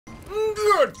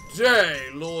Good day,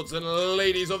 lords and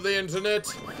ladies of the internet.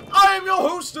 I am your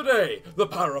host today, the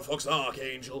Parafox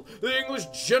Archangel, the English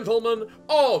gentleman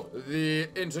of the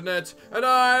internet, and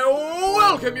I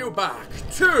welcome you back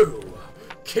to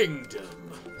Kingdom,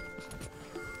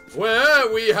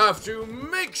 where we have to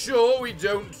make sure we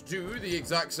don't do the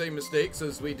exact same mistakes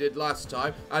as we did last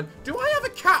time. And do I have a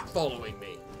cat following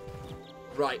me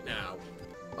right now?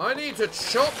 I need to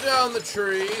chop down the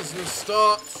trees and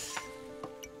start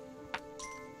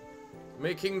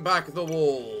making back the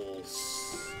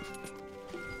walls.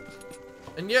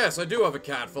 And yes, I do have a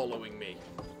cat following me.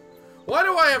 Why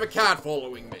do I have a cat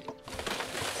following me?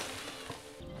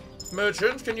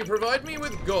 Merchant, can you provide me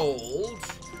with gold?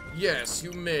 Yes,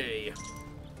 you may.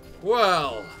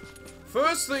 Well,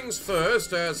 first things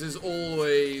first, as is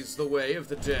always the way of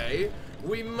the day,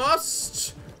 we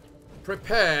must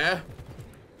prepare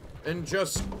and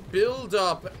just build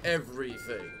up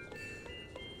everything.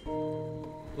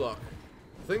 Look.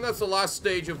 I think that's the last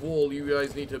stage of wall you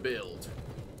guys need to build.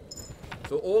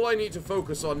 So all I need to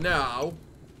focus on now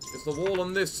is the wall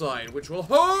on this side, which will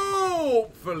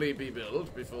hopefully be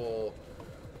built before,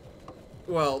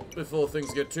 well, before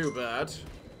things get too bad.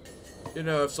 You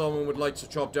know, if someone would like to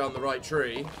chop down the right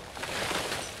tree.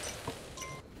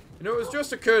 You know, it was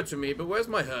just occurred to me, but where's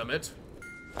my hermit?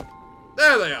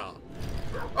 There they are.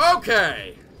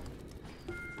 Okay.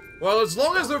 Well, as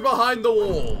long as they're behind the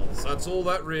walls, that's all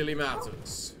that really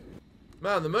matters.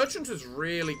 Man, the merchant is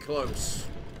really close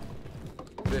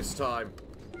this time.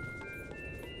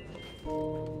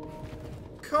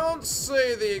 Can't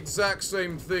say the exact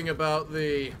same thing about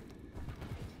the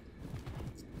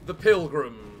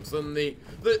pilgrims and the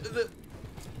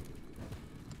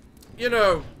you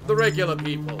know, the regular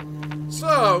people.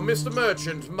 So, Mr.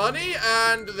 Merchant, money,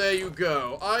 and there you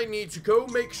go. I need to go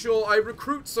make sure I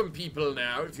recruit some people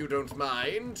now, if you don't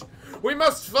mind. We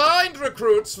must find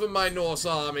recruits for my Norse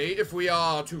army if we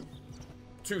are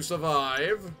to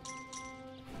survive.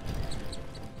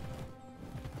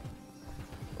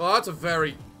 Well, that's a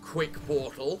very quick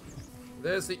portal.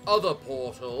 There's the other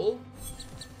portal.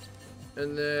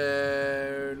 And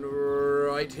then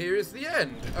right here is the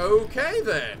end. Okay,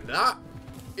 then. That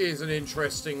is an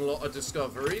interesting lot of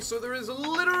discovery. So there is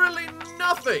literally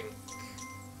nothing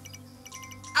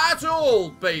at all,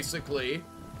 basically,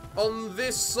 on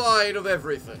this side of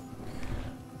everything.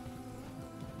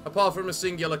 Apart from a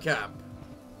singular camp.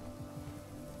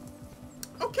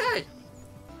 Okay.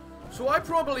 So I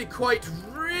probably quite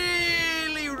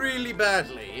really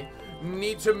badly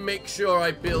need to make sure I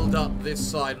build up this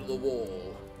side of the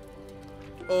wall.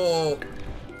 Oh,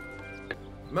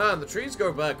 man, the trees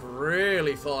go back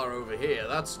really far over here.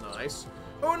 That's nice.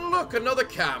 Oh, and look, another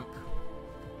camp.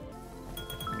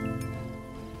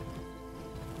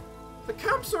 The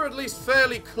camps are at least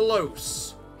fairly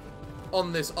close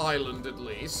on this island, at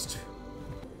least,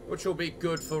 which will be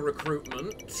good for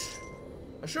recruitment.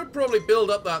 I should probably build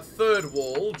up that third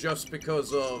wall just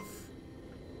because of,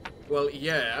 well,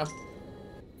 yeah.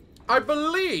 I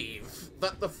believe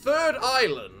that the third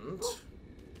island,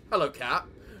 hello cat,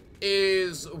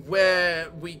 is where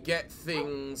we get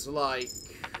things like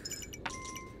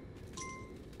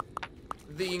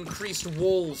the increased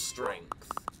wall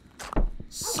strength.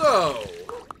 So,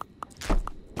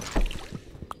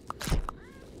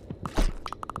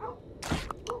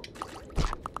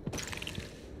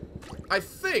 I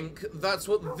think that's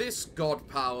what this god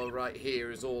power right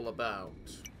here is all about.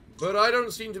 But I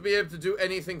don't seem to be able to do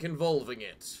anything involving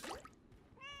it.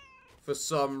 For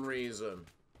some reason.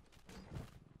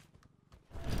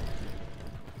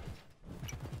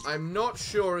 I'm not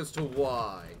sure as to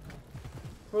why.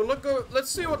 Well,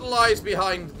 let's see what lies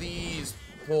behind these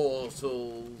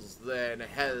portals then.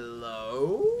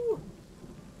 Hello?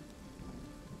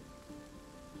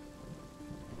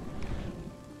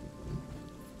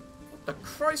 What the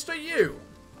Christ are you?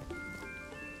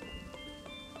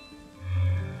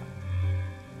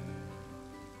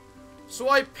 So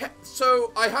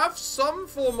I have some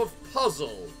form of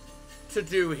puzzle to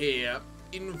do here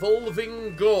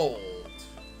involving gold.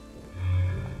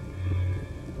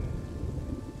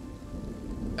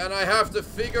 And I have to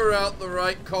figure out the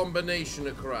right combination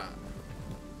of crap.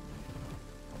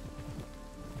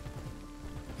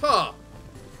 Huh.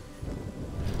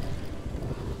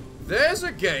 There's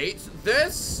a gate.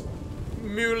 There's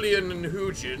Mulian and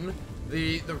Hugin,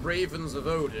 the ravens of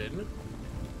Odin.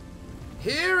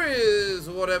 Here is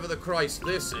whatever the Christ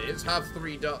this is. Have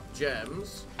 3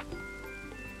 gems.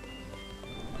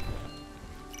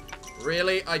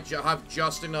 Really? I have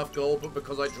just enough gold, but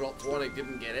because I dropped one, I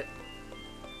didn't get it.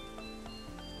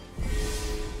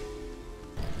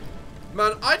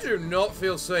 Man, I do not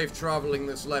feel safe traveling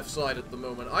this left side at the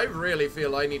moment. I really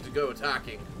feel I need to go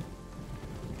attacking.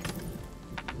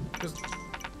 'Cause...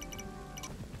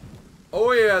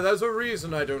 Oh yeah, there's a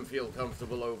reason I don't feel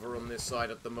comfortable over on this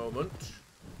side at the moment.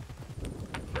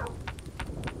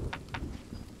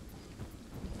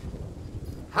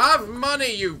 Have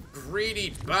money, you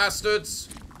greedy bastards!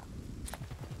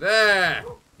 There!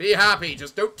 Be happy,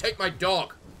 just don't take my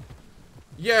dog.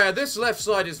 Yeah, this left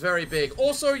side is very big.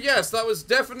 Also, yes, that was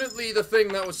definitely the thing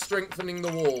that was strengthening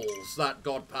the walls. That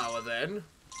god power then.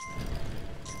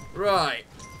 Right.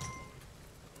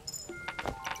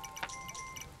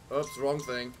 Oops, wrong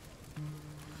thing.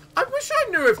 I wish I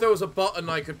knew if there was a button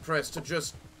I could press to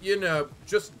just, you know,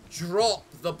 just drop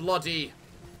the bloody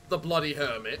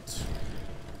hermit.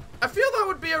 I feel that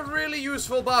would be a really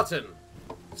useful button.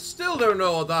 Still don't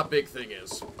know what that big thing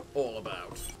is all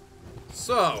about.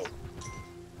 So,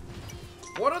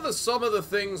 what are some of the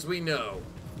things we know?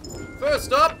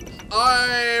 First up,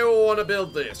 I want to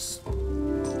build this.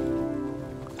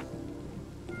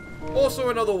 Also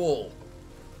another wall.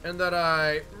 And that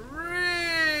I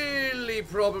really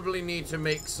probably need to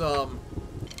make some...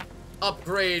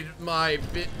 upgrade my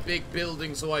big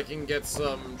building so I can get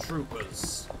some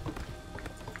troopers.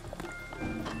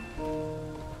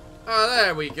 Ah,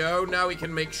 there we go. Now we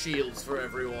can make shields for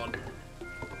everyone.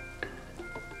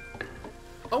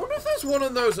 I wonder if there's one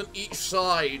of those on each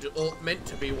side, or meant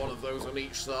to be one of those on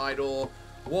each side, or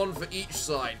one for each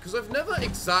side, because I've never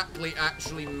exactly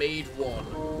actually made one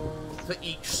for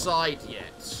each side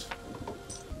yet.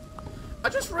 I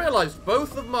just realized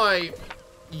both of my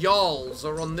Jarls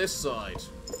are on this side.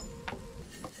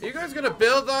 Are you guys gonna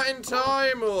build that in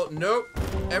time, or... Nope.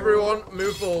 Everyone,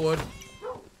 move forward.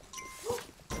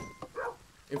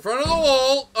 In front of the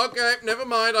wall. Okay, never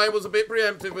mind. I was a bit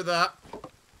preemptive with that.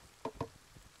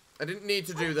 I didn't need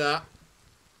to do that.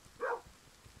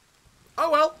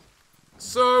 Oh well.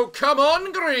 So, come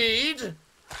on, Greed.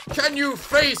 Can you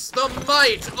face the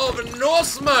might of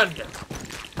Norsemen?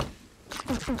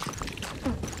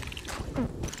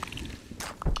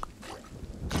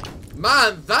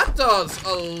 Man, that does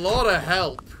a lot of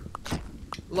help.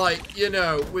 Like, you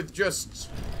know, with just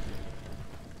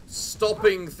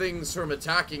stopping things from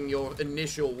attacking your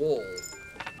initial wall.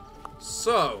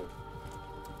 So,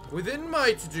 within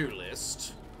my to-do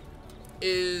list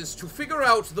is to figure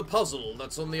out the puzzle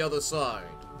that's on the other side.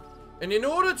 And in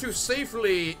order to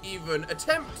safely even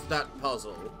attempt that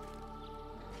puzzle,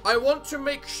 I want to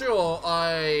make sure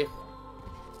I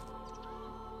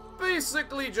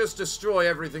basically just destroy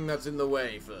everything that's in the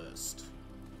way first.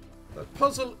 That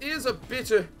puzzle is a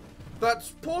bit of...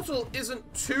 That portal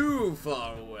isn't too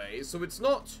far away, so it's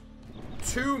not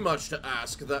too much to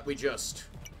ask that we just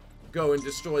go and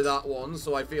destroy that one,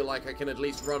 so I feel like I can at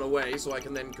least run away so I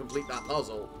can then complete that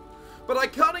puzzle. But I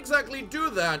can't exactly do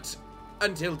that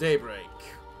until daybreak.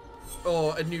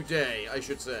 Or a new day, I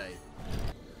should say.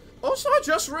 Also, I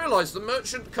just realized the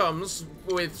merchant comes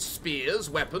with spears,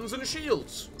 weapons, and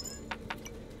shields.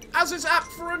 As is apt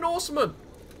for a Norseman.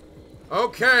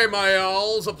 Okay, my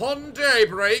owls, upon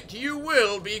daybreak, you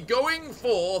will be going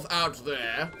forth out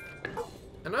there.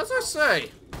 And as I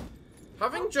say,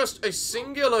 having just a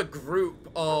singular group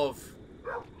of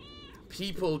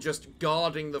people just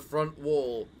guarding the front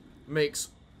wall makes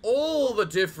all the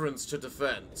difference to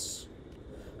defense.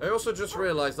 I also just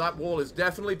realized that wall is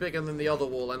definitely bigger than the other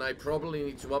wall, and I probably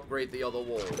need to upgrade the other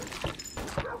wall.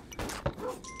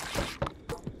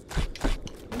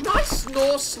 Nice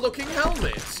Norse-looking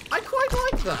helmet. I quite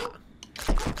like that.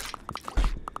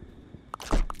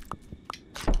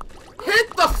 Hit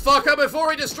the fucker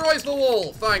before he destroys the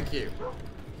wall. Thank you.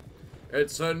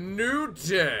 It's a new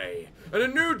day. And a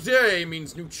new day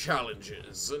means new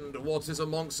challenges. And what is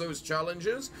amongst those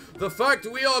challenges? The fact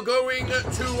we are going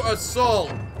to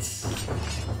assault.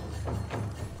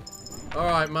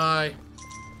 Alright, my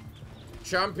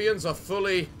champions are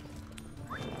fully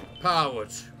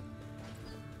powered.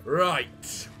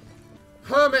 Right.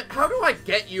 Hermit, how do I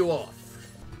get you off?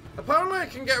 Apparently I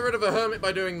can get rid of a hermit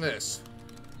by doing this.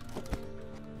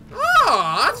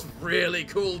 Ah, that's really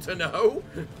cool to know.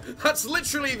 That's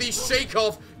literally the shake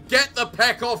off, get the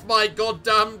peck off my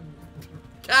goddamn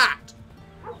cat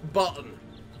button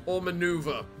or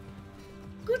maneuver.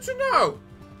 Good to know.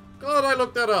 Glad I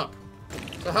looked that up.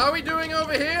 So how are we doing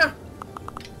over here?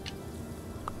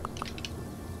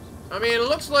 I mean, it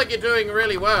looks like you're doing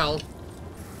really well.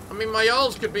 I mean, my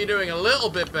Jarls could be doing a little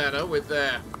bit better with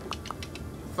their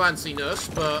fanciness,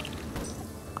 but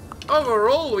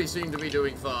overall we seem to be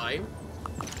doing fine.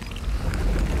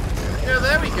 Yeah,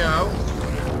 there we go.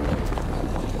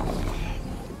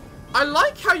 I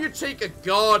like how you take a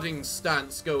guarding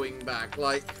stance going back,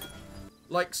 like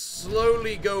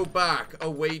slowly go back,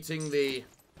 awaiting the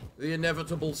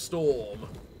inevitable storm.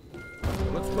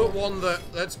 Let's put one that,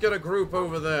 let's get a group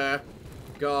over there,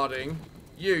 guarding.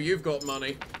 You've got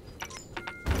money.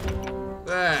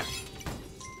 There.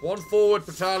 One forward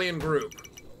battalion group.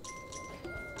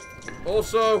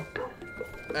 Also,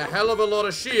 a hell of a lot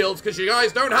of shields, because you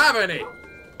guys don't have any.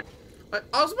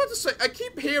 I was about to say, I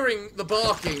keep hearing the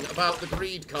barking about the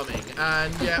greed coming,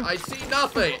 and yeah, I see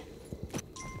nothing.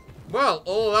 Well,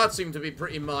 all that seemed to be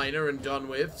pretty minor and done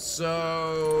with,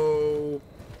 so...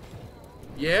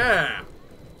 yeah.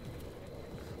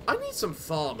 I need some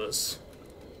farmers.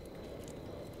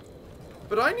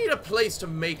 But I need a place to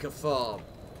make a farm.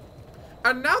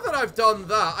 And now that I've done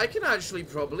that, I can actually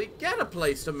probably get a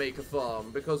place to make a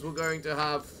farm, because we're going to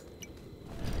have,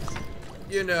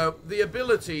 you know, the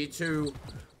ability to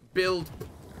build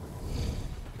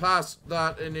past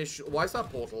that initial... Why is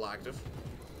that portal active?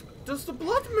 Does the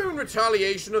Blood Moon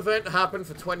retaliation event happen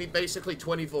for basically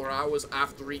 24 hours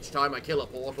after each time I kill a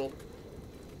portal?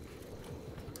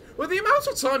 With the amount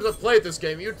of times I've played this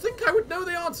game, you'd think I would know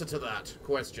the answer to that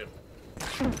question.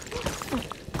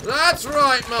 That's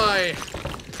right,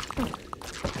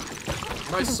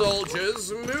 my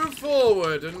soldiers. Move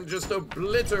forward and just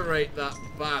obliterate that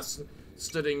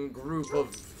bastarding group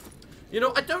of... You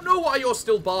know, I don't know why you're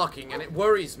still barking, and it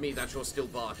worries me that you're still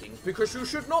barking, because you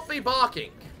should not be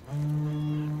barking.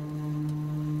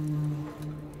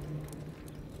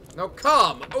 Now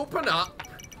come, open up,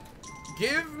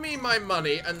 give me my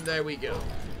money, and there we go.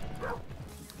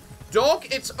 Dog,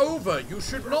 it's over. You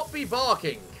should not be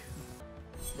barking.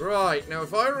 Right, now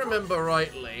if I remember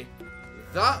rightly,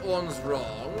 that one's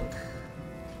wrong.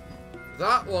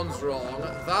 That one's wrong.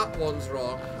 That one's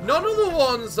wrong. None of the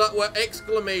ones that were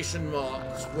exclamation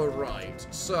marks were right.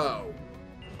 So,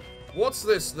 what's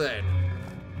this then?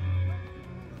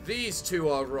 These two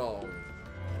are wrong.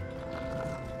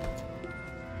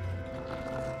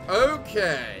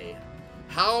 Okay.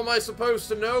 How am I supposed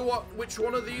to know which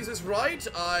one of these is right?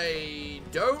 I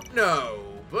don't know.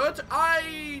 But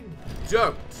I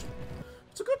don't.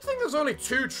 It's a good thing there's only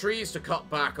 2 trees to cut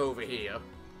back over here.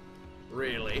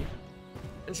 Really.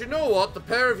 And you know what? The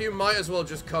pair of you might as well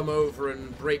just come over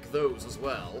and break those as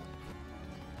well.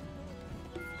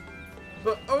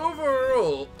 But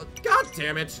overall... God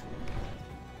damn it!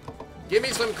 Give me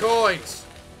some coins!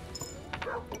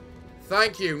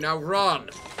 Thank you, now run!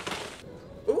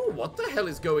 Ooh, what the hell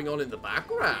is going on in the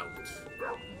background?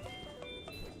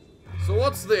 So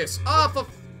what's this? Ah, for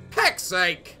heck's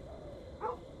sake!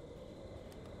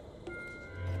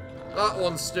 That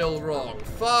one's still wrong.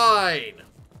 Fine!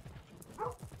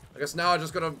 I guess now I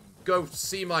just gotta go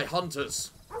see my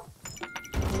hunters.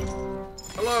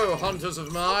 Hello, hunters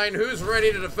of mine. Who's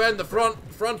ready to defend the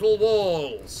frontal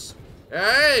walls?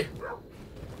 Eh?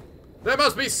 There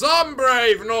must be some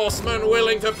brave Norsemen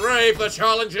willing to brave the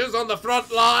challenges on the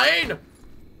front line!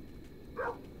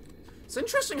 It's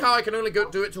interesting how I can only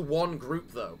do it to one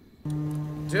group, though.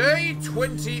 Day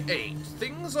 28.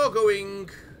 Things are going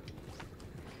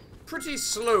pretty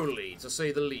slowly, to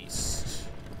say the least.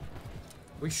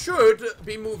 We should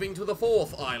be moving to the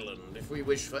 4th island, if we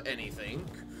wish for anything,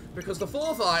 because the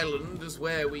 4th island is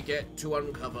where we get to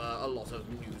uncover a lot of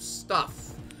new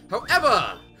stuff.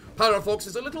 However, Parafox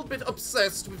is a little bit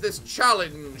obsessed with this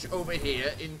challenge over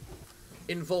here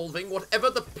involving whatever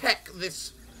the peck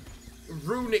this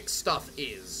runic stuff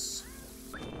is.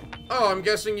 Oh, I'm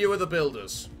guessing you were the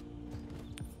builders.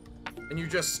 And you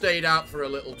just stayed out for a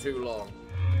little too long.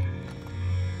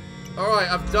 Alright,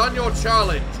 I've done your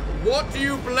challenge. What do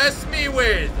you bless me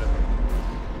with?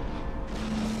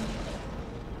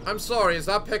 I'm sorry, is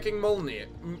that pecking Molnir?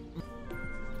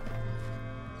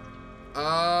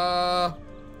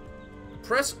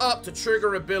 Press up to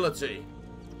trigger ability.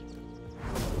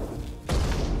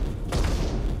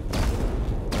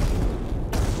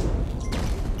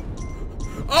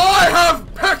 I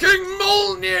have pecking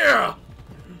Molnir!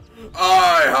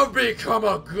 I have become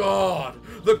a god!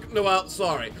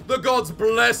 The gods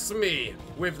bless me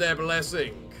with their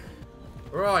blessing.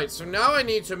 Right, so now I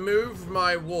need to move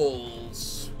my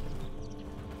walls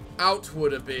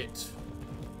outward a bit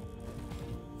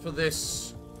for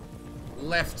this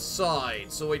left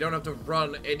side, so we don't have to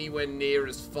run anywhere near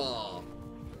as far.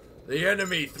 The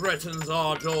enemy threatens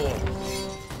our door.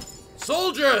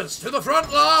 Soldiers, to the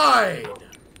front line!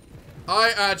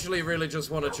 I actually really just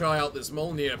want to try out this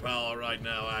Molnir power right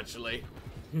now, actually.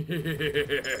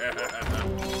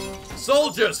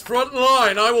 Soldiers, front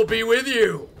line, I will be with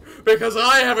you, because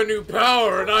I have a new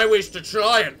power and I wish to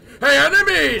try it. Hey,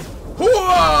 enemies!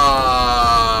 Hooah!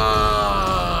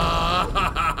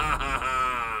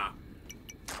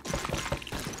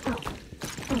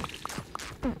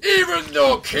 Even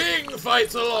the king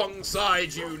fights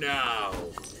alongside you now.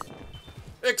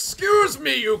 Excuse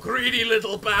me, you greedy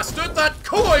little bastard. That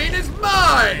coin is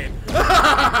mine.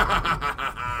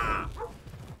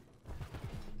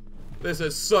 This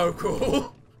is so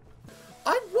cool.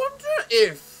 I wonder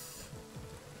if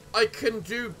I can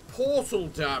do portal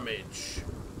damage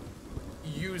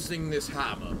using this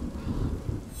hammer.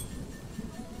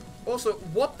 Also,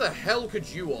 what the hell could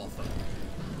you offer?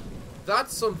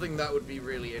 That's something that would be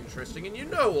really interesting. And you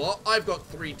know what? I've got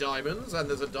 3 diamonds, and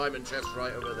there's a diamond chest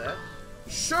right over there.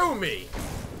 Show me!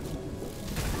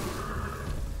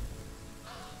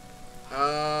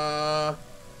 That's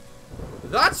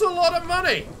a lot of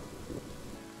money!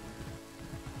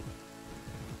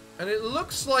 And it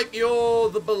looks like you're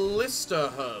the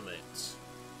Ballista Hermit.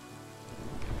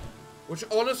 Which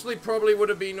honestly probably would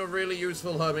have been a really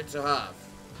useful hermit to have.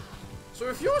 So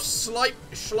if you're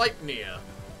Sleipnir,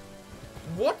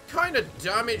 what kind of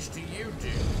damage do you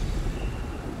do?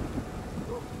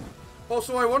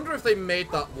 Also, I wonder if they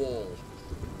made that wall.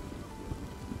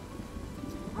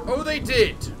 Oh, they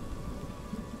did!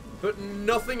 But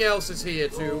nothing else is here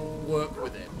to work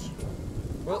with it.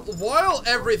 Well, while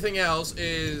everything else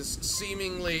is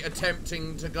seemingly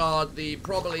attempting to guard the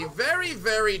probably very,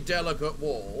 very delicate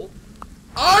wall,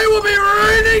 I will be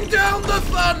raining down the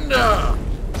thunder!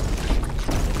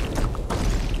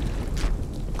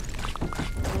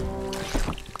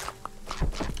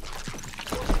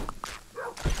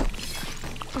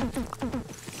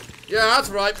 Yeah, that's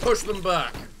right. Push them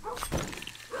back.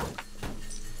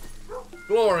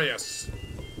 Glorious.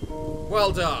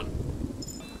 Well done.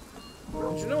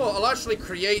 Do you know what? I'll actually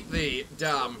create the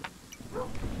damn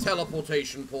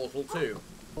teleportation portal too.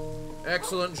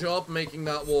 Excellent job making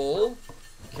that wall.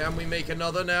 Can we make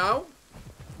another now?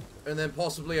 And then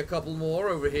possibly a couple more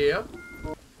over here.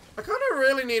 I kind of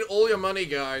really need all your money,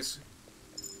 guys.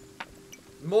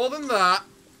 More than that.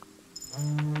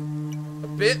 A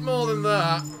bit more than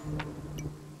that.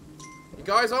 You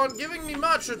guys aren't giving me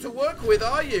much to work with,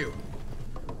 are you?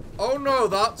 Oh no,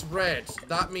 that's red.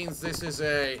 That means this is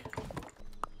a...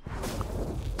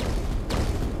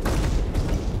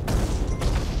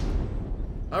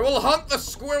 I will hunt the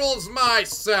squirrels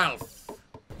myself.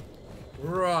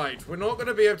 Right, we're not going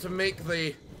to be able to make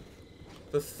the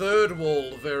third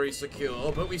wall very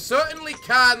secure, but we certainly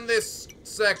can this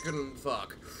second.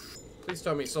 Fuck. Please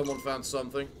tell me someone found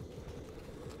something.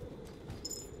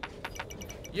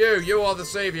 You are the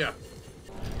savior.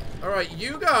 Alright,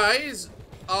 you guys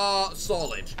are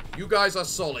solid. You guys are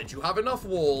solid. You have enough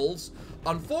walls.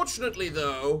 Unfortunately,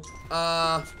 though,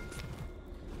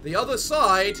 the other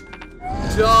side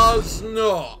does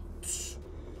not.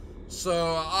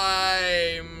 So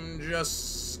I'm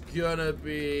just gonna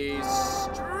be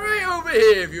straight over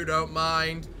here, if you don't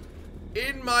mind.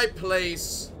 In my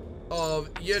place of,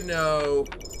 you know,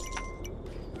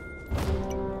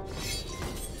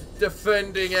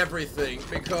 defending everything.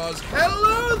 Because,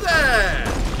 hello there!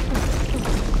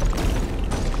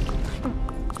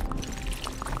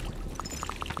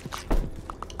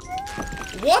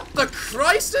 What the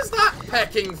Christ is that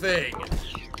pecking thing?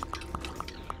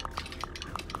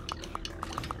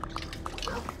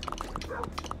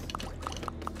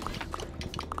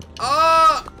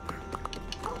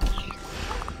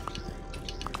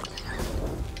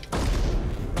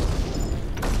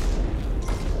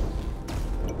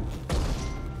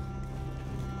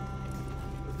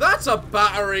 That's a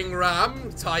battering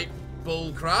ram type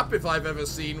bullcrap if I've ever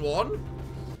seen one.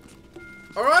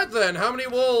 Alright then, how many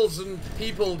walls and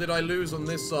people did I lose on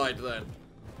this side then?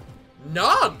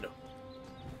 None!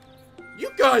 You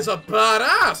guys are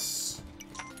badass!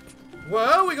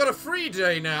 Well, we got a free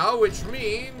day now, which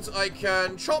means I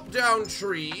can chop down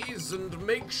trees and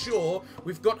make sure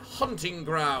we've got hunting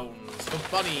grounds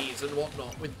for bunnies and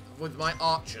whatnot with my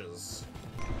archers.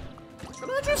 Can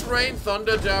I just rain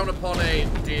thunder down upon a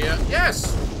deer?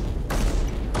 Yes!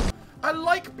 I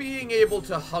like being able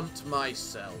to hunt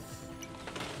myself.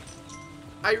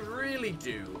 I really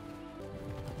do.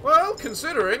 Well,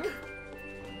 considering...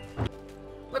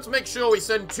 Let's make sure we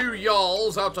send 2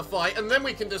 Jarls out to fight, and then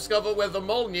we can discover whether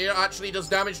Mjolnir actually does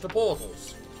damage to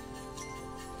portals.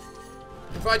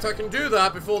 In fact, I can do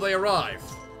that before they arrive.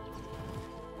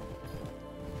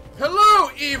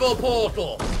 Hello, evil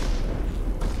portal!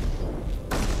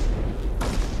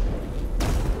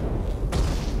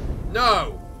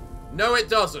 No! No, it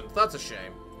doesn't. That's a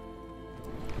shame.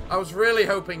 I was really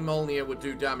hoping Mjolnir would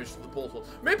do damage to the portal.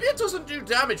 Maybe it doesn't do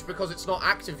damage because it's not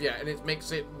active yet, and it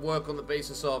makes it work on the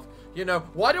basis of, you know,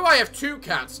 why do I have 2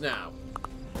 cats now?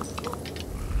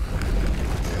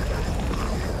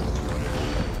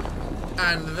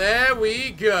 And there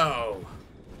we go.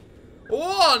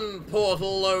 One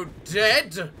portal load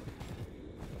dead.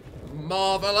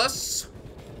 Marvelous.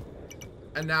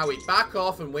 And now we back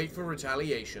off and wait for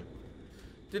retaliation.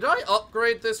 Did I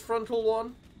upgrade this frontal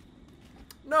one?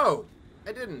 No,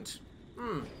 I didn't.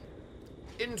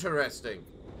 Interesting.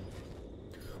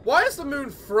 Why is the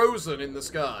moon frozen in the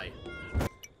sky?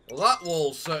 Well, that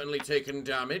wall's certainly taken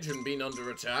damage and been under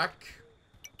attack.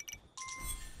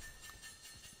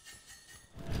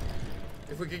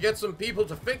 If we could get some people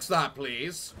to fix that,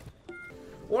 please.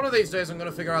 One of these days I'm going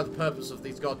to figure out the purpose of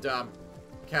these goddamn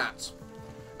cats.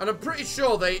 And I'm pretty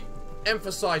sure they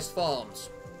emphasize farms.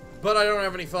 But I don't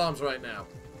have any farms right now.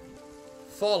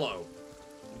 Follow.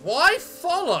 Why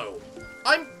follow?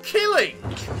 I'm killing!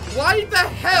 Why the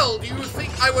hell do you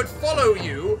think I would follow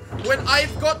you when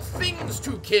I've got things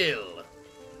to kill?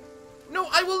 No,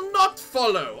 I will not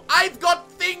follow. I've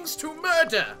got things to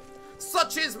murder.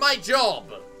 Such is my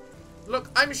job. Look,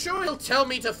 I'm sure he'll tell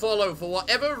me to follow for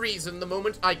whatever reason the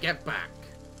moment I get back.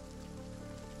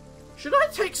 Should I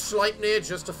take Sleipnir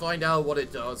just to find out what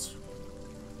it does?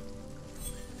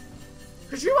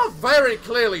 Because you are very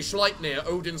clearly Sleipnir,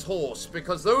 Odin's horse,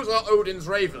 because those are Odin's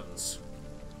ravens.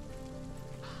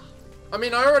 I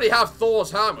mean, I already have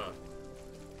Thor's hammer.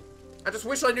 I just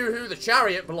wish I knew who the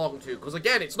chariot belonged to, because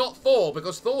again, it's not Thor,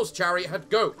 because Thor's chariot had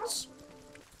goats.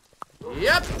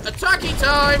 Yep, attacky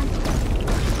time!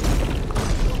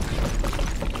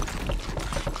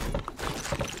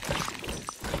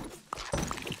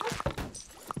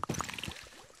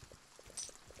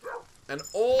 And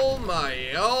all my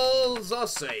elves are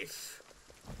safe.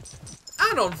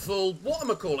 And on full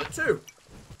whatchamacallit too.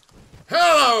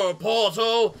 Hello,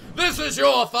 portal! This is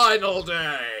your final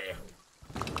day!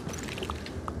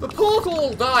 The portal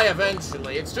will die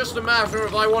eventually. It's just a matter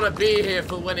of I want to be here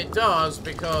for when it does,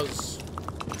 because...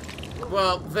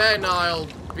 well, then I'll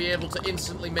be able to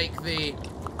instantly make the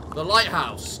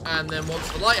lighthouse. And then once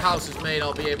the lighthouse is made,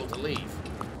 I'll be able to leave.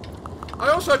 I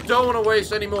also don't want to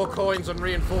waste any more coins on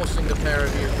reinforcing the pair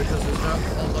of you, because there's no...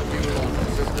 on the new one,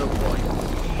 because there's no point.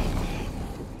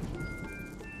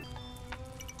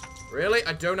 Really?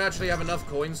 I don't actually have enough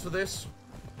coins for this?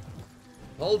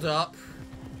 Hold up.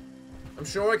 I'm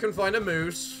sure I can find a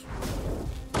moose.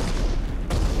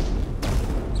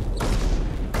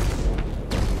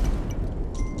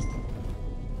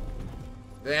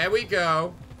 There we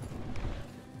go.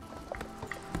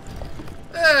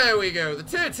 There we go, the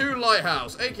tier 2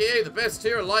 lighthouse, aka the best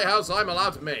tier lighthouse I'm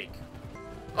allowed to make.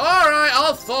 Alright,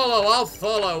 I'll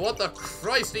follow. What the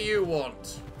Christ do you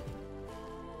want?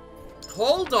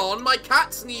 Hold on, my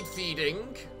cats need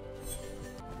feeding.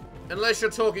 Unless you're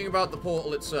talking about the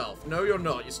portal itself. No, you're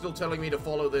not. You're still telling me to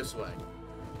follow this way.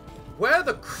 Where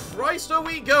the Christ are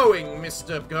we going,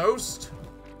 Mr. Ghost?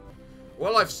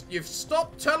 Well, you've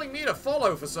stopped telling me to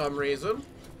follow for some reason.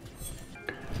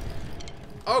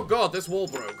 Oh god, this wall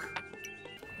broke.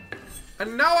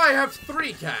 And now I have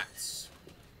 3 cats.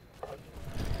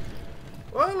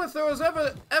 Well, if there was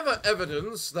ever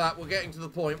evidence that we're getting to the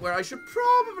point where I should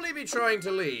probably be trying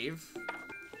to leave.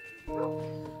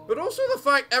 But also the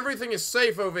fact everything is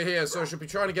safe over here, so I should be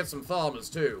trying to get some farmers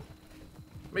too.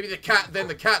 Maybe the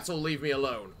cats will leave me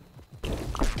alone.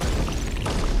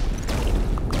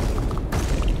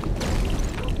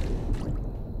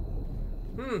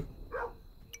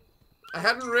 I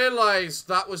hadn't realized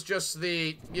that was just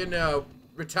the, you know,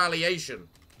 retaliation.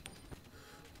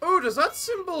 Oh, does that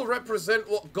symbol represent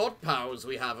what god powers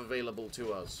we have available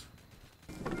to us?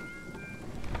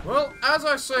 Well, as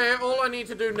I say, all I need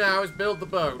to do now is build the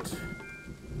boat.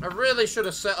 I really should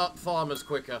have set up farmers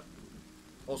quicker.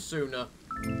 Or sooner.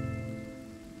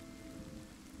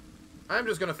 I'm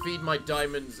just gonna feed my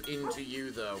diamonds into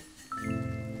you, though.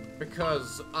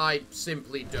 Because I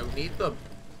simply don't need them.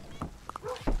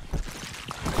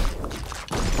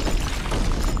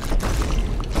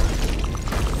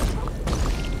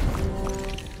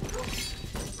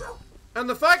 And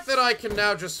the fact that I can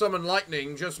now just summon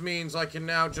lightning just means I can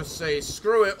now just say,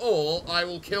 screw it all, I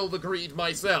will kill the greed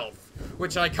myself.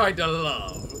 Which I kinda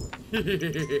love.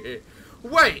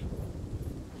 Wait!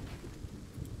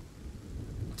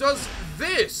 Does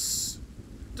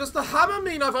the hammer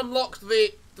mean I've unlocked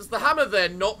the... does the hammer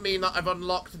then not mean that I've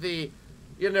unlocked the,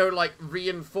 you know, like,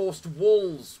 reinforced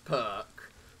walls perk?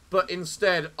 But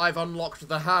instead, I've unlocked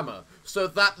the hammer. So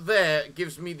that there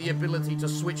gives me the ability to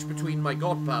switch between my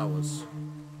god powers.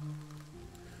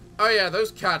 Oh yeah,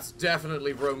 those cats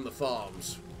definitely roam the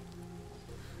farms.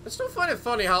 I still find it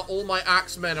funny how all my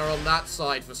axemen are on that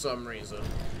side for some reason.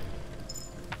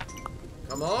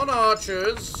 Come on,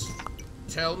 archers.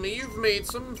 Tell me you've made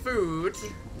some food.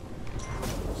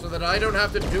 So that I don't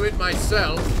have to do it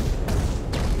myself.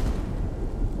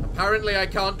 Apparently I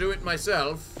can't do it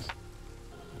myself.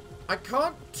 I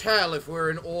can't tell if we're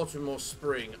in autumn or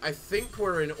spring. I think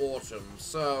we're in autumn,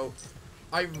 so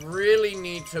I really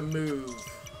need to move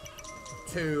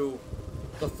to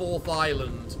the 4th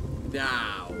island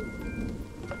now.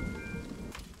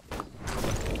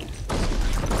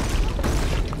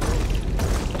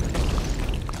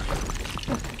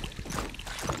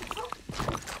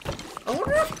 I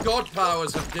wonder if god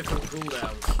powers have different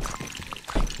cooldowns.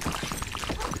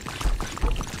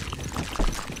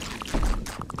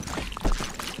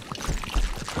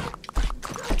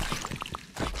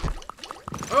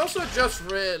 I also just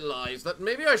realized that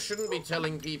maybe I shouldn't be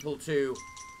telling people to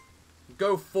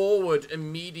go forward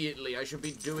immediately. I should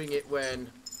be doing it when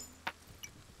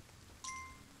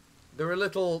they're a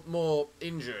little more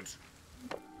injured.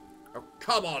 Oh,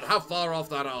 come on, how far off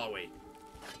that are we?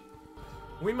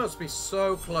 We must be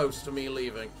so close to me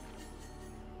leaving.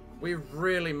 We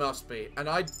really must be.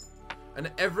 And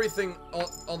everything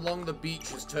along the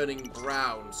beach is turning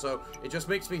brown, so it just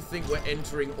makes me think we're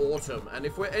entering autumn. And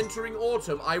if we're entering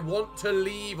autumn, I want to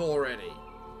leave already.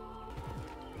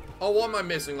 Oh, what am I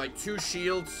missing? Like 2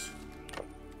 shields?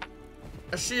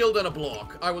 A shield and a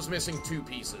block. I was missing 2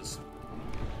 pieces.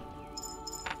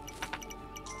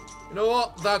 You know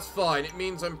what? That's fine. It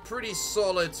means I'm pretty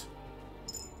solidly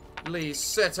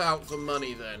set out for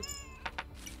money then.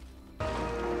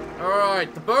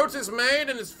 Alright, the boat is made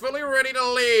and it's fully ready to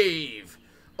leave.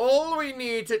 All we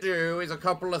need to do is a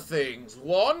couple of things.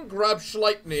 One, grab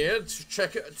Schleipnir to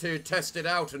check it, to test it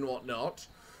out and whatnot.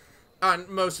 And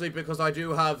mostly because I do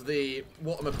have the,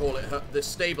 the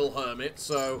stable hermit,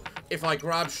 so if I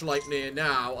grab Schleipnir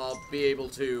now, I'll be able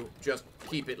to just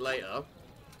keep it later.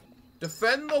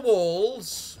 Defend the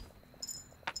walls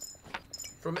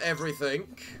from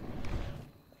everything.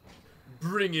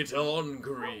 Bring it on,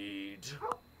 greed.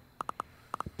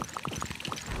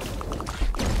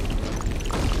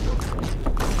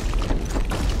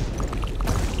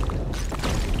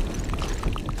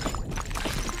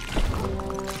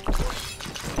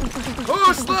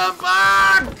 Push them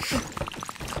back!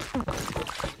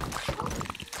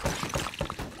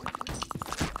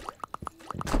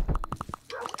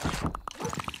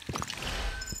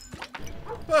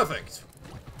 Perfect.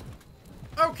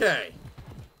 Okay.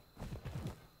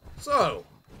 So,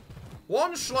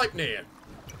 1 Schleipnir.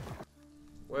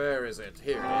 Where is it?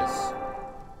 Here it is.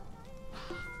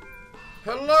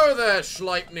 Hello there,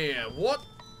 Schleipnir. What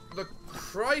the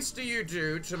Christ do you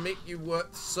do to make you work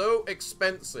so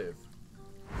expensive?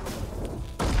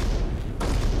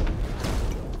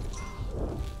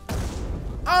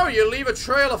 Oh, you leave a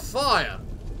trail of fire.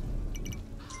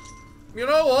 You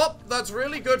know what? That's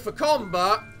really good for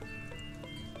combat.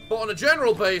 But on a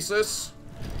general basis,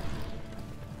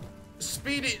 the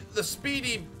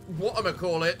speedy,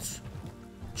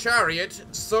 chariot,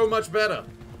 so much better.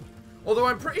 Although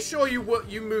I'm pretty sure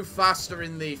you move faster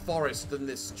in the forest than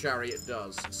this chariot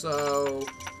does. So,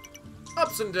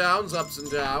 ups and downs, ups and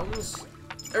downs.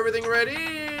 Everything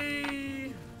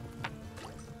ready?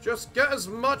 Just get as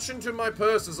much into my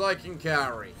purse as I can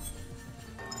carry.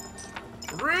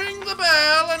 Ring the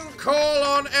bell and call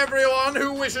on everyone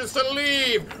who wishes to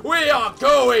leave. We are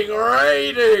going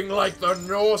raiding like the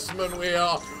Norsemen we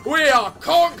are. We are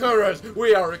conquerors.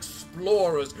 We are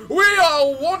explorers. We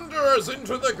are wanderers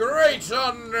into the great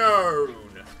unknown.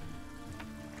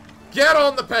 Get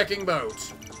on the pecking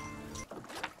boat.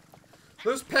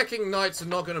 Those pecking knights are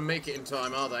not going to make it in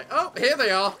time, are they? Oh, here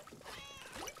they are.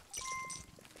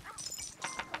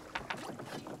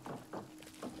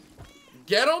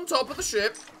 Get on top of the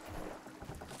ship.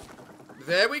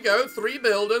 There we go. 3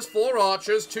 builders, 4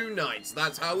 archers, 2 knights.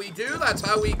 That's how we do. That's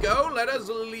how we go. Let us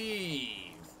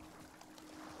leave.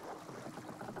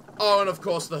 Oh, and of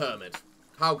course the hermit.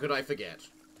 How could I forget?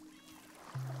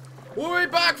 We'll be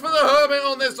back for the hermit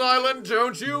on this island.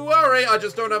 Don't you worry. I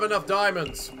just don't have enough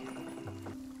diamonds.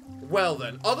 Well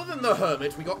then, other than the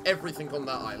hermit, we got everything on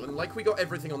that island. Like we got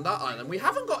everything on that island. We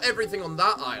haven't got everything on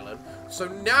that island. So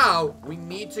now we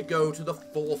need to go to the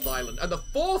 4th island. And the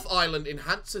 4th island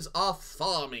enhances our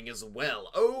farming as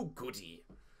well. Oh, goody.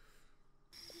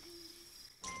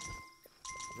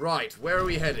 Right, where are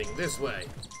we heading? This way.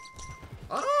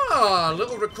 Ah,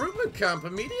 little recruitment camp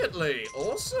immediately.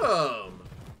 Awesome.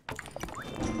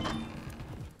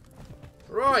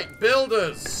 Right,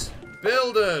 builders.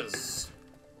 Builders.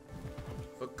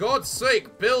 For God's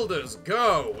sake, builders,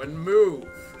 go and move.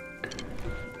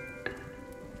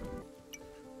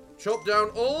 Chop down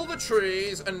all the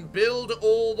trees and build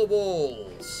all the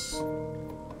walls.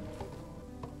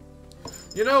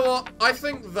 You know what? I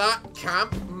think that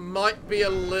camp might be a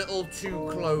little too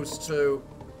close to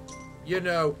You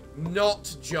know,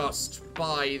 not just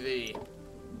buy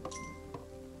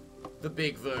the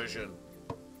big version.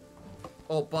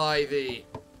 Or buy the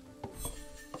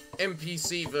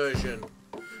NPC version.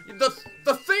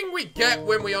 The thing we get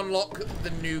when we unlock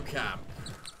the new camp.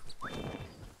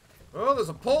 Oh, there's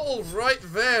a portal right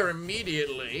there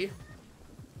immediately.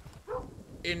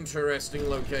 Interesting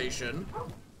location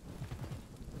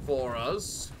for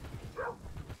us.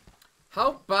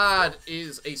 How bad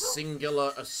is a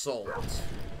singular assault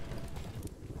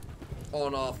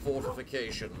on our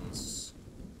fortifications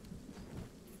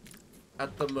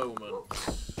at the moment?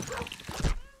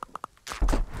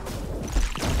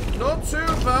 Not too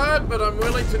bad, but I'm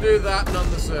willing to do that none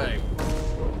the same.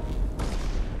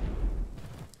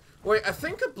 Wait, I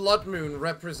think a blood moon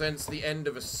represents the end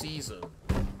of a season.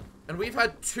 And we've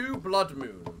had 2 blood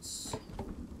moons.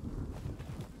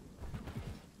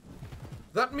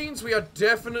 That means we are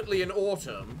definitely in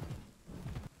autumn.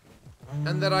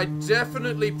 And that I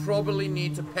definitely probably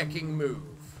need to pecking move.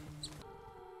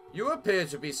 You appear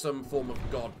to be some form of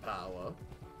god power.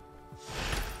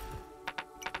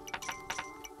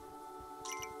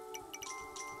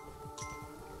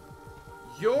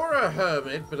 You're a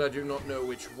hermit, but I do not know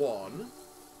which one.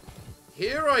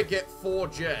 Here I get 4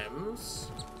 gems.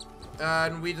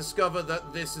 And we discover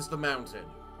that this is the mountain.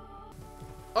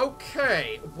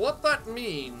 Okay, what that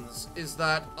means is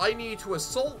that I need to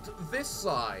assault this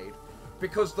side,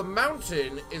 because the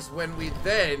mountain is when we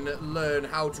then learn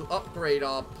how to upgrade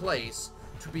our place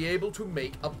to be able to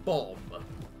make a bomb.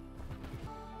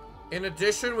 In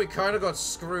addition, we kind of got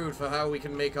screwed for how we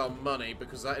can make our money,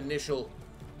 because that initial...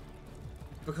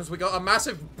 Because we got a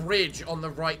massive bridge on the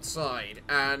right side,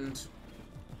 and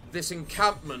this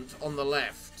encampment on the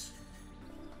left.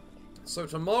 So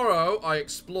tomorrow, I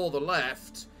explore the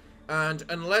left, and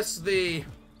unless the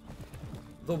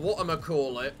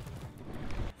whatchamacallit,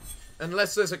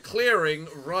 unless there's a clearing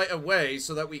right away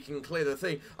so that we can clear the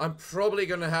thing, I'm probably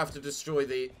going to have to destroy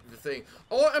the thing.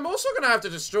 Oh, I'm also going to have to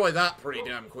destroy that pretty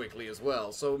damn quickly as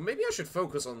well, so maybe I should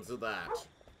focus on to that.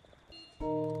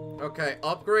 Okay,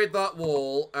 upgrade that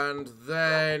wall, and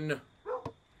then...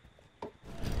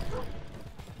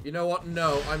 You know what?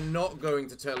 No, I'm not going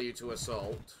to tell you to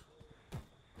assault.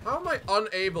 How am I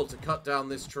unable to cut down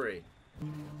this tree?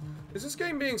 Is this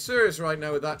game being serious right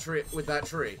now with that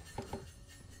tree?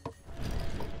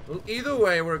 Well, either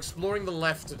way, we're exploring the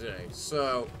left today,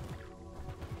 so...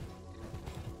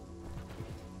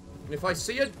 And if I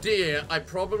see a deer, I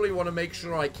probably want to make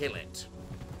sure I kill it.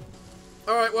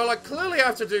 Alright, well, I clearly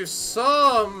have to do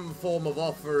some form of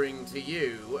offering to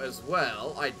you as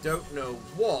well. I don't know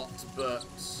what, but...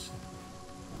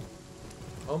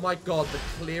 Oh my god,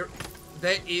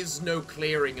 there is no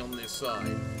clearing on this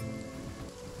side.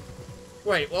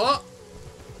 Wait, what?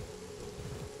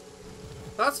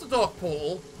 That's the dock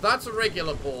portal. That's a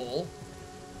regular portal.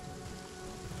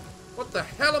 What the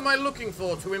hell am I looking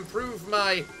for to improve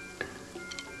my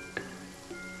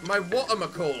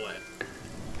whatchamacallit?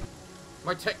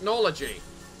 My technology.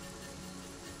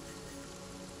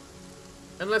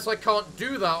 Unless I can't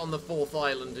do that on the 4th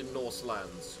island in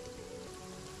Norselands.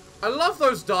 I love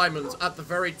those diamonds at the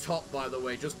very top, by the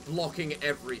way, just blocking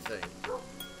everything.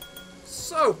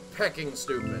 So pecking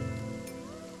stupid.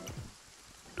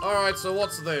 Alright, so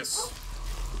what's this?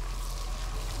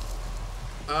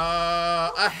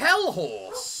 A hell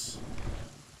horse.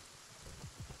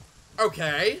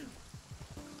 Okay.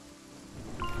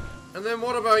 And then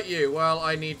what about you? Well,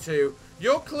 I need to...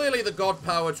 You're clearly the god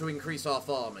power to increase our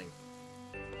farming.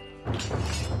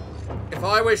 If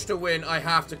I wish to win, I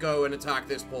have to go and attack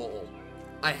this portal.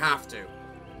 I have to.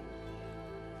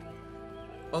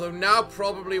 Although now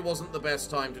probably wasn't the best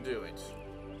time to do it.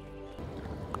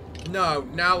 No,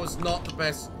 now is not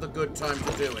the good time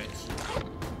to do it.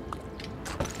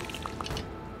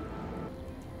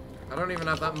 I don't even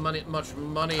have that much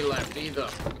money left either.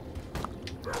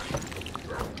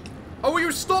 Oh, will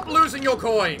you stop losing your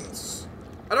coins?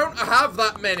 I don't have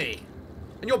that many.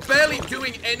 And you're barely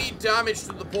doing any damage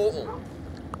to the portal.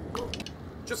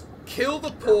 Just kill the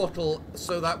portal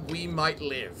so that we might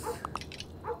live.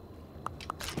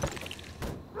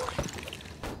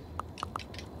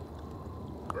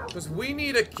 Because we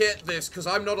need to get this, because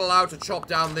I'm not allowed to chop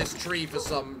down this tree for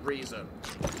some reason.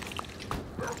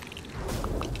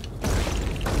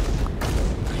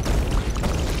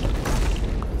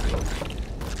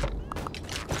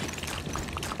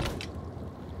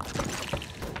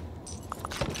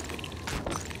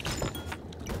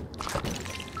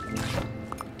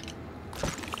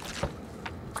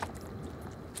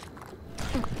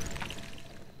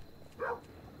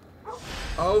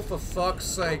 Oh, for fuck's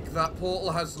sake, that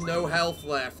portal has no health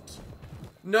left.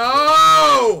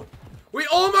 No! We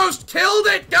almost killed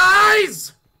it,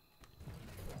 guys!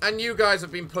 And you guys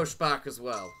have been pushed back as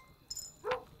well.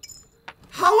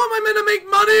 How am I meant to make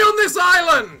money on this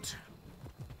island?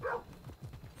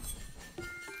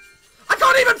 I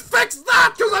can't even fix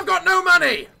that because I've got no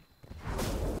money!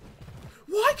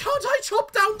 Why can't I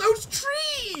chop down those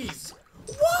trees?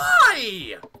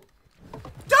 Why?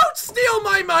 Don't steal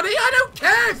my money! I don't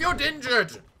care if you're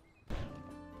injured!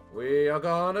 We are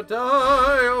gonna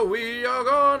die, oh, we are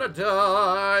gonna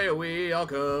die. We are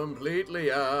completely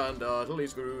and utterly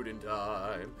screwed in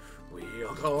time. We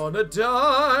are gonna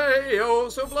die, oh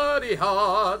so bloody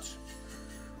hard.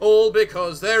 All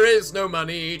because there is no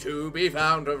money to be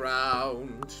found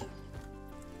around.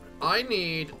 I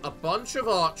need a bunch of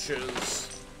archers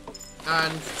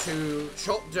and to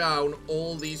chop down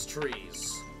all these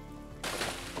trees.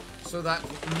 So that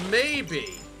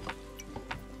maybe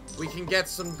we can get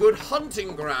some good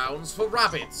hunting grounds for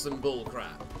rabbits and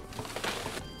bullcrap.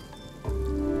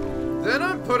 Then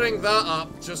I'm putting that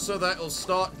up just so that it'll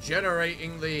start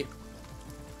generating the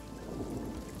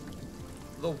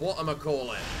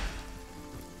whatchamacallit.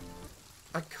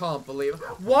 I can't believe it.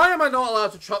 Why am I not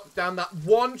allowed to chop down that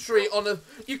one tree on a...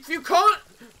 If you can't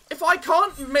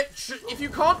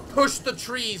push the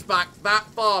trees back that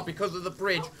far because of the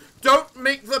bridge, don't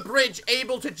make the bridge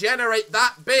able to generate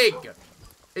that big.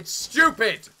 It's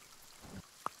stupid!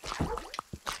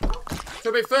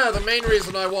 To be fair, the main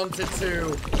reason I wanted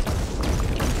to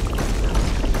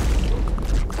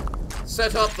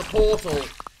set up the portal,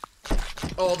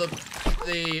 or the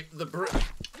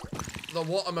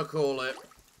whatchamacallit,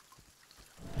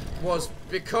 was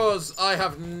because I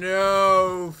have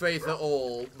no faith at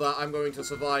all that I'm going to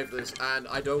survive this, and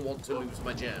I don't want to lose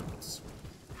my gems.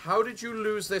 How did you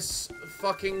lose this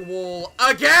fucking wall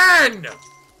again?!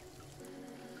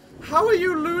 How are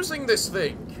you losing this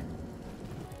thing?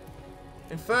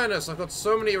 In fairness, I've got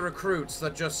so many recruits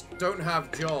that just don't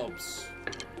have jobs.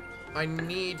 I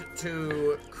need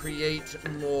to create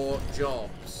more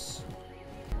jobs.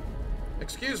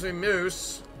 Excuse me,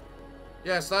 Moose.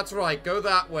 Yes, that's right. Go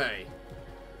that way.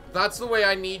 That's the way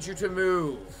I need you to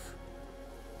move.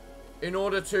 In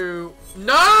order to...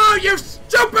 No, you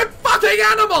stupid fucking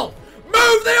animal!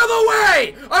 Move the other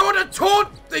way! I want to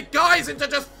taunt the guys into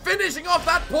just finishing off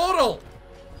that portal!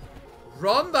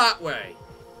 Run that way.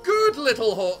 Good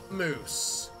little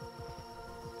moose.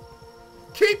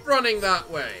 Keep running that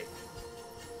way.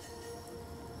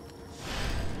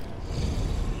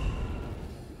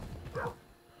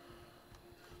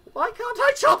 Why can't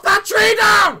I chop that tree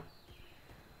down?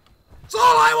 That's all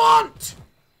I want!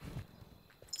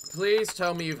 Please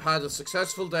tell me you've had a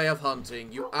successful day of hunting,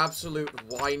 you absolute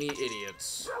whiny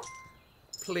idiots.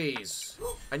 Please.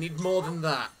 I need more than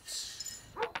that.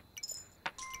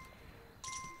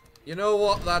 You know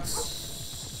what?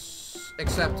 That's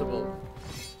acceptable.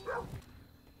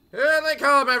 Here they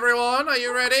come, everyone. Are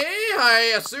you ready?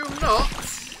 I assume not.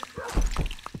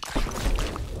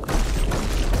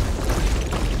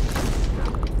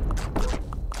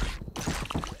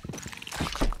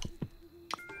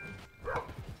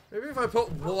 Maybe if I put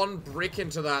one brick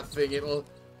into that thing,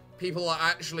 people will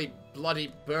actually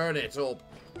bloody burn it or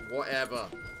whatever.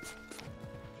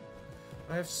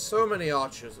 I have so many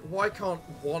archers. Why can't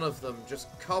one of them just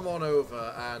come on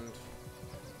over and...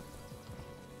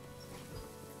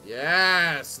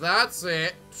 Yes, that's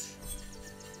it.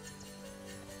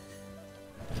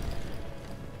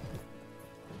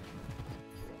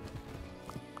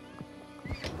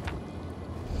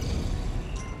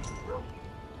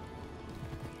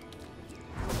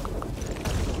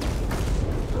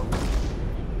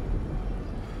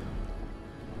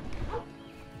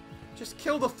 Just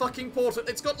kill the fucking portal.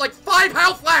 It's got like 5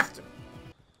 health left!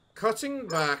 Cutting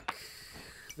back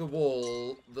the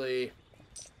wall, the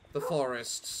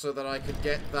forest, so that I could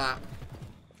get that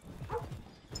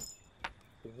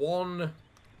one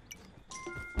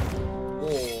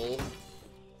wall,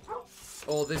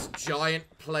 or this giant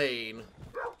plain,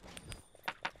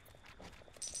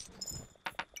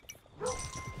 was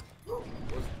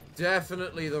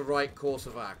definitely the right course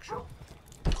of action.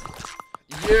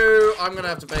 I'm gonna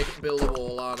have to build a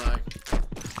wall, aren't I?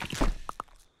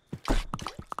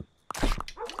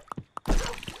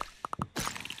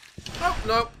 Oh,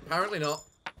 no, apparently not.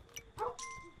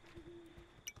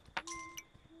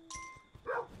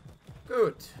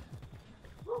 Good.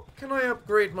 Can I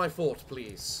upgrade my fort,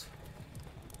 please?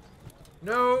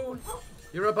 No?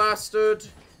 You're a bastard?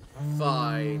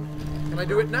 Fine. Can I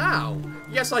do it now?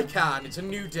 Yes, I can. It's a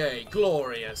new day.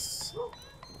 Glorious.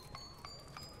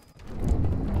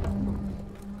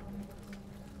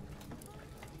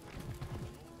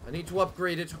 I I need to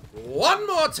upgrade it one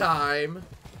more time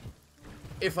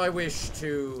if I wish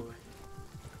to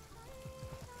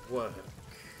work.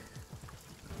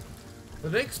 The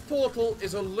next portal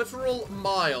is a literal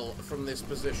mile from this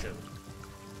position.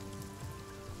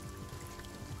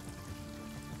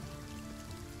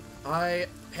 I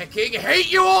pecking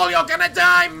hate you all! You're gonna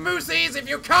die, moosies, if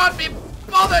you can't be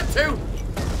bothered to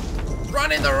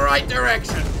run in the right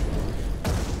direction!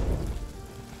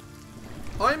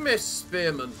 I miss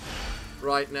spearmen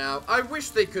right now. I wish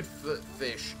they could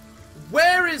fish.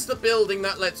 Where is the building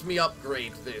that lets me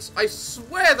upgrade this? I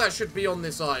swear that should be on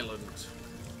this island.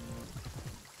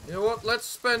 You know what? Let's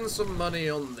spend some money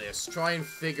on this. Try and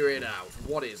figure it out.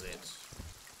 What is it?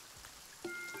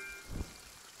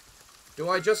 Do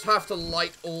I just have to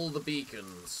light all the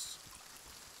beacons?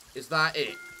 Is that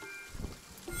it?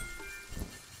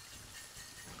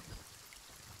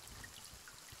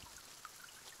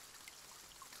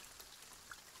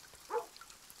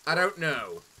 I don't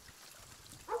know.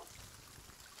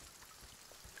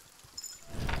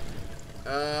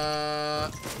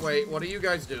 Wait, what are you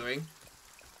guys doing?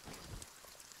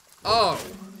 Oh.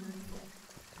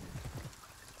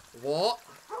 What?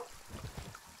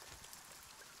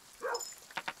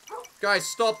 Guys,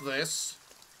 stop this.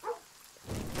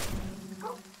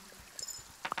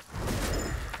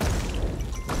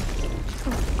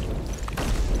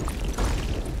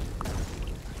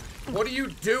 What are you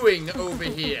doing over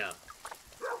here?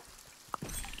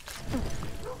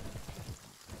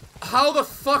 How the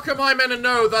fuck am I meant to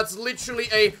know that's literally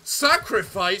a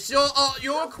sacrifice your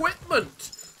equipment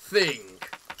thing?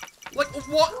 Like,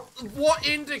 what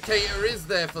indicator is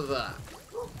there for that?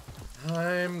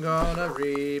 I'm gonna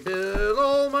rebuild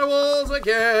all my walls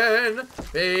again,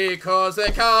 because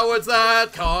they're cowards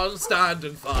that can't stand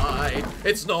and fight.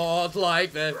 It's not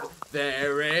like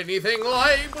they're anything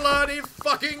like bloody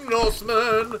fucking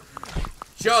Norsemen.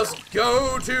 Just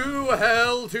go to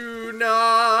hell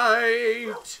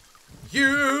tonight.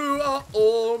 You are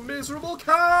all miserable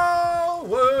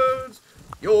cowards.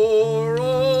 You're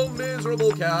all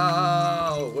miserable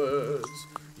cowards.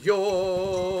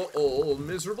 You're all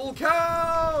miserable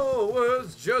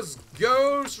cowards. Just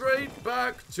go straight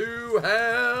back to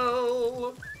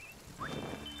hell.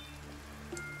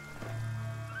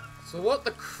 So what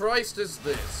the Christ is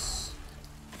this?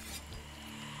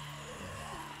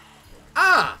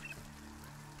 Ah!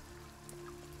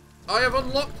 I have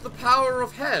unlocked the power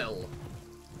of hell.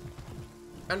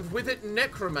 And with it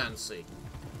necromancy.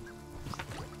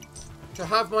 To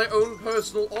have my own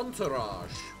personal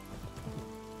entourage.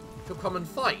 To come and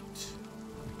fight.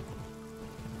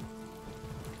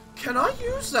 Can I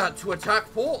use that to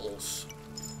attack portals?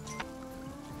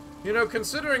 You know,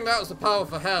 considering that was the power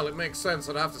for hell, it makes sense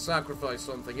I'd have to sacrifice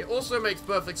something. It also makes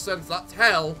perfect sense that's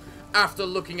hell after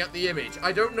looking at the image.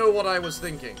 I don't know what I was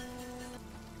thinking.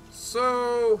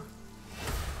 So...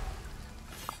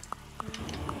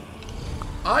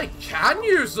 I can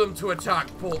use them to attack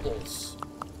portals.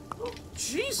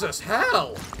 Jesus,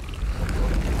 hell.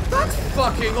 That's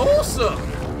fucking awesome.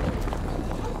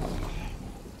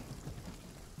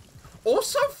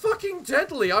 Also fucking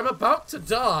deadly. I'm about to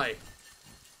die.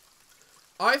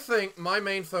 I think my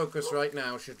main focus right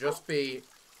now should just be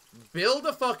build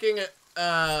a fucking,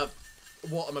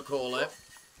 whatchamacallit,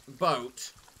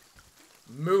 boat.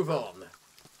 Move on.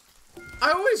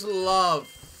 I always love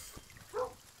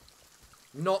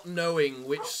not knowing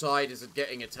which side is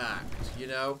getting attacked, you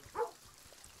know?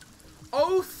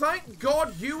 Oh, thank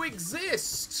God you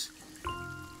exist!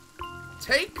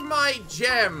 Take my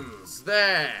gems!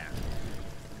 There!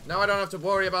 Now I don't have to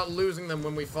worry about losing them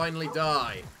when we finally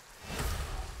die.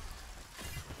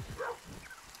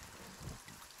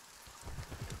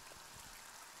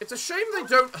 It's a shame they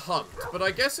don't hunt, but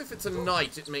I guess if it's a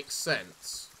night, it makes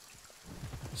sense.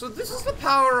 So this is the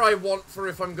power I want for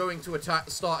if I'm going to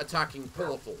start attacking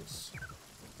portals.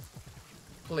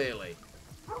 Clearly.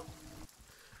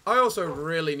 I also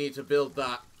really need to build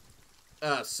that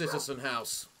citizen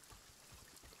house.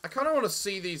 I kind of want to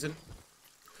see these in...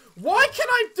 Why can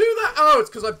I do that? Oh, it's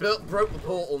because I broke the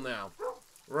portal now.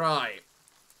 Right.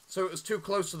 So it was too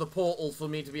close to the portal for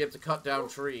me to be able to cut down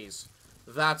trees.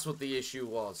 That's what the issue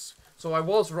was. So I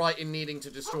was right in needing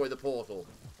to destroy the portal.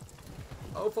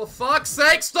 Oh, for fuck's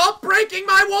sake, stop breaking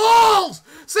my walls!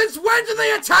 Since when do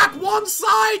they attack one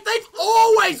side? They've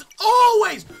always,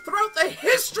 throughout the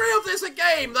history of this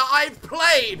game that I've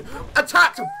played,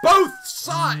 attacked both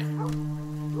sides.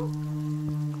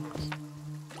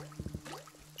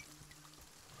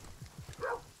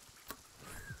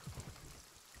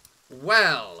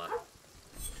 Well.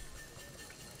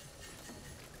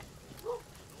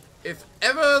 If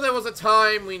ever there was a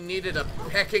time we needed a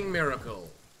pecking miracle.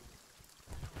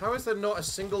 How is there not a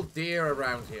single deer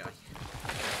around here?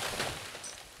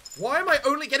 Why am I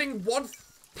only getting one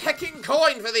pecking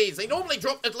coin for these? They normally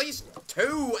drop at least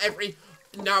 2 every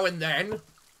now and then.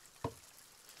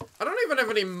 I don't even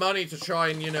have any money to try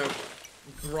and, you know,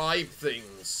 bribe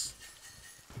things.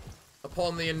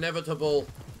 Upon the inevitable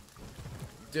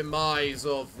demise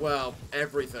of, well,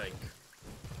 everything.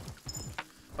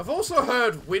 I've also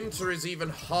heard winter is even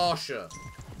harsher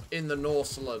in the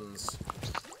Norselands.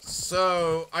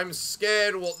 So, I'm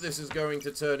scared what this is going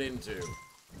to turn into.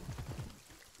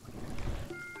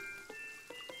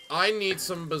 I need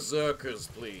some berserkers,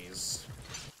 please.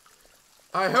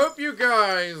 I hope you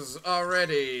guys are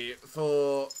ready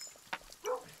for...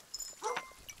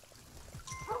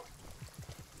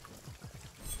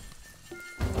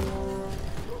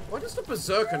 Why does the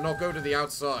berserker not go to the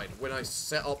outside when I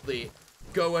set up the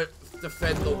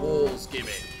defend the walls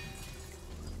gimmick?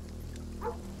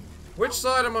 Which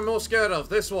side am I more scared of?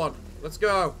 This one. Let's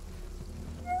go.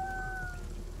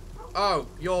 Oh,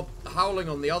 you're howling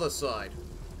on the other side.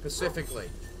 Specifically.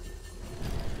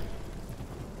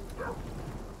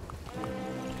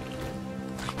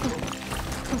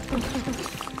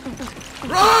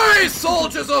 Rise,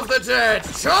 soldiers of the dead!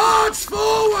 Charge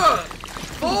forward!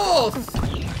 Forth!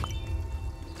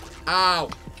 Ow.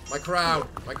 My crown.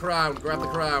 My crown. Grab the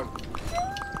crown.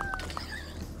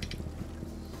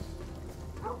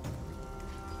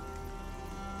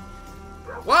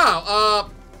 Wow,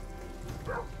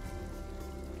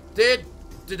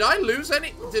 Did I lose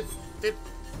any?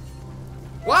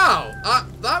 Wow,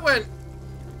 that went...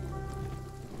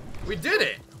 We did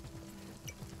it!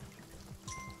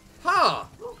 Huh.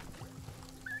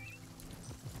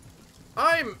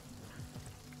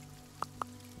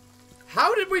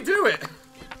 How did we do it?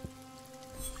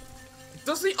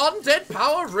 Does the undead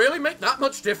power really make that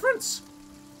much difference?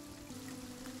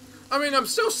 I mean, I'm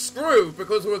still screwed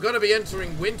because we're going to be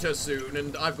entering winter soon,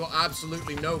 and I've got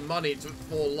absolutely no money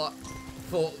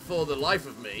for the life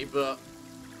of me, but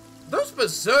those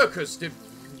berserkers did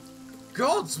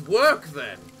God's work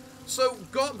then. So,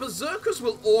 berserkers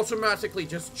will automatically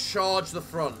just charge the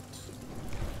front,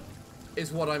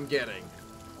 is what I'm getting.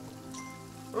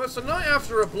 Well, it's the night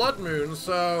after a blood moon,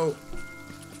 so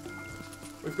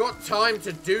we've got time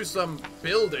to do some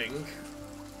building,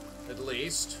 at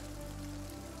least.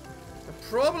 I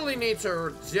probably need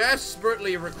to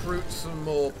desperately recruit some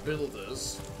more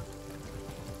builders.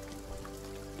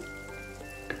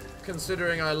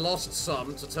 Considering I lost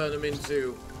some to turn them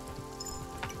into,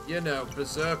 you know,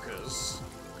 berserkers.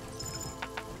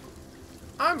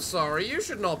 I'm sorry, you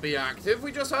should not be active.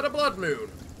 We just had a blood moon.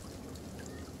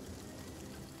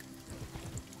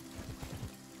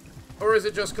 Or is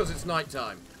it just because it's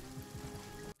nighttime?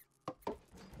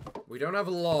 We don't have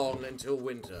long until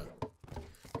winter.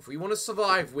 If we want to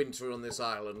survive winter on this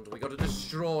island, we got to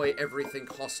destroy everything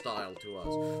hostile to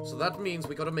us. So that means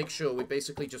we got to make sure we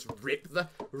basically just rip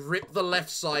the left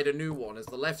side a new one, as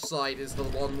the left side is the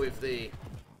one with the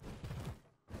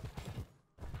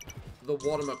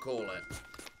whatchamacallit.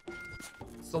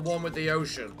 It's the one with the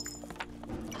ocean.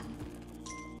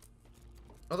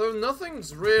 Although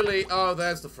nothing's really... Oh,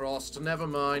 there's the frost. Never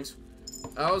mind.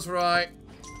 I was right.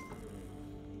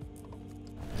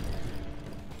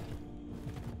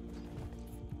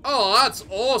 Oh, that's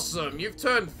awesome! You've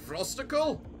turned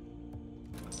frostical?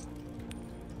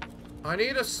 I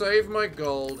need to save my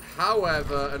gold,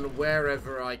 however and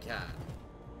wherever I can.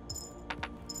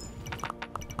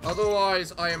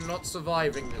 Otherwise, I am not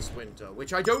surviving this winter,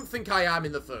 which I don't think I am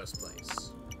in the first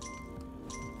place.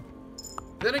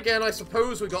 Then again, I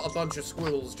suppose we got a bunch of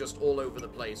squirrels just all over the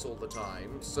place all the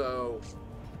time, so...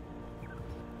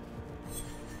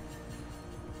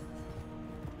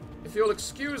 If you'll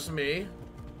excuse me,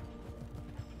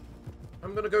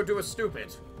 I'm gonna go do a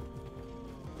stupid.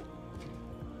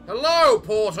 Hello,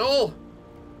 portal!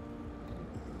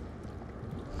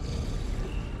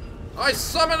 I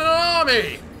summon an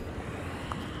army!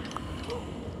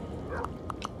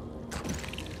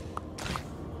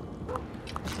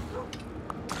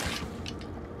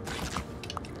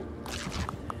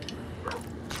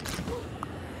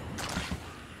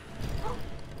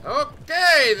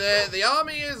 Okay, the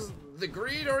army is... The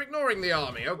greed are ignoring the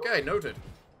army. Okay, noted.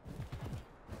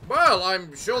 Well,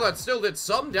 I'm sure that still did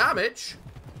some damage.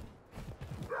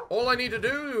 All I need to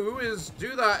do is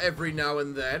do that every now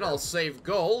and then. I'll save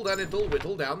gold, and it'll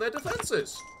whittle down their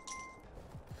defenses.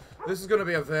 This is going to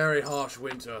be a very harsh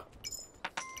winter.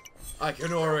 I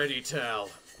can already tell.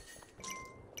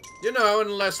 You know,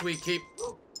 unless we keep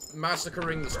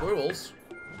massacring the squirrels.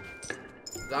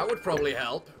 That would probably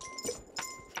help.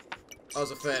 That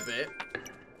was a fair bit.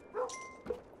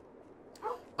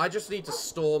 I just need to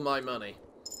store my money.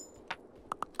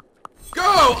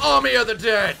 Go, Army of the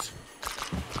Dead!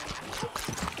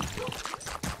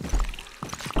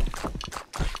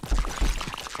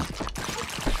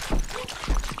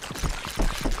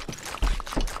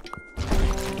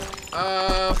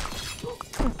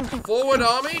 Forward,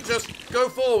 army. Just go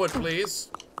forward,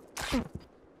 please.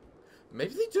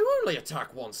 Maybe they do only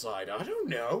attack one side. I don't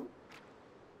know.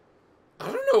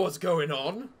 I don't know what's going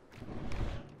on.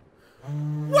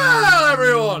 Well,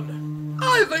 everyone,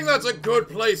 I think that's a good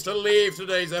place to leave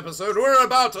today's episode. We're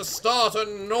about to start a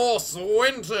Norse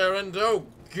winter, and oh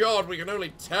god, we can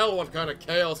only tell what kind of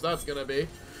chaos that's gonna be.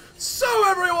 So,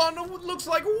 everyone, it looks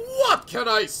like, what can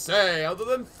I say other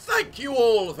than thank you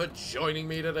all for joining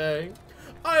me today.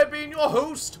 I have been your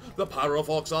host, the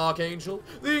Parafox Archangel,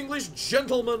 the English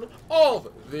gentleman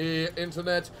of the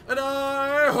internet, and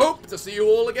I hope to see you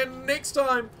all again next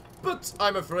time. But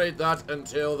I'm afraid that,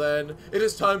 until then, it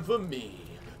is time for me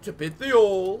to bid thee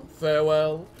all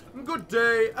farewell, good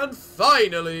day, and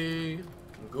finally,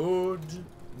 good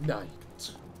night.